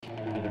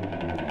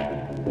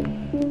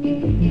चुप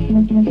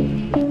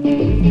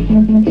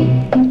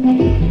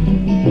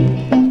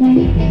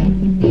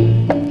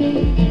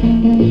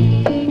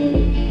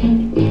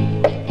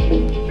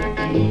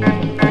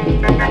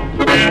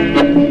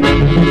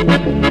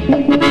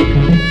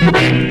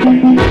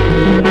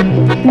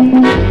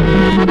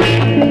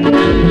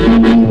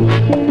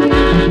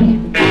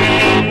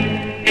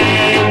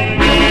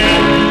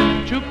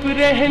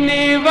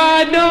रहने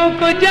वालों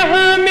को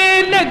जहां में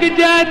लग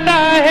जाता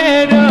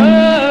है रोग।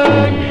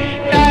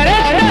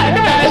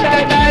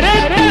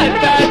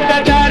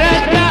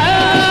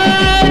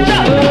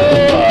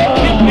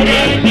 चुप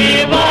रहने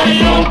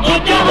वालों को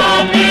जहां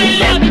में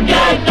लग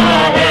जाता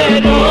है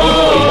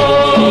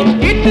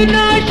रोग।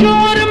 इतना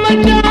शोर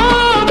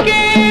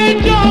मचाओगे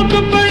चौंक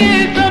पड़े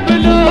सब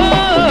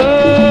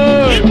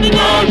लोग।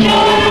 इतना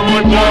शोर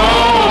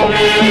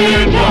मचाओगे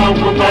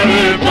चौंक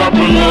पड़े सब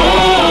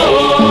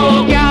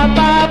लोग। क्या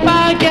पापा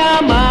क्या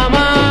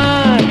मामा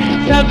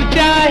सब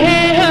चाहे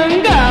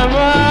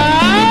हंगामा।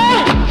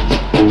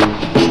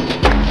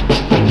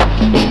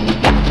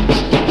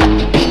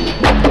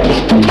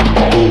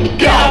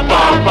 क्या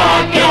पापा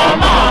क्या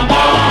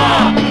मामा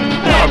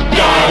सब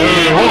चाहे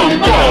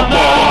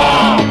हंगामा।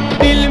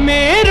 दिल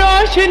में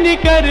रोशनी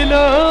कर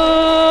लो।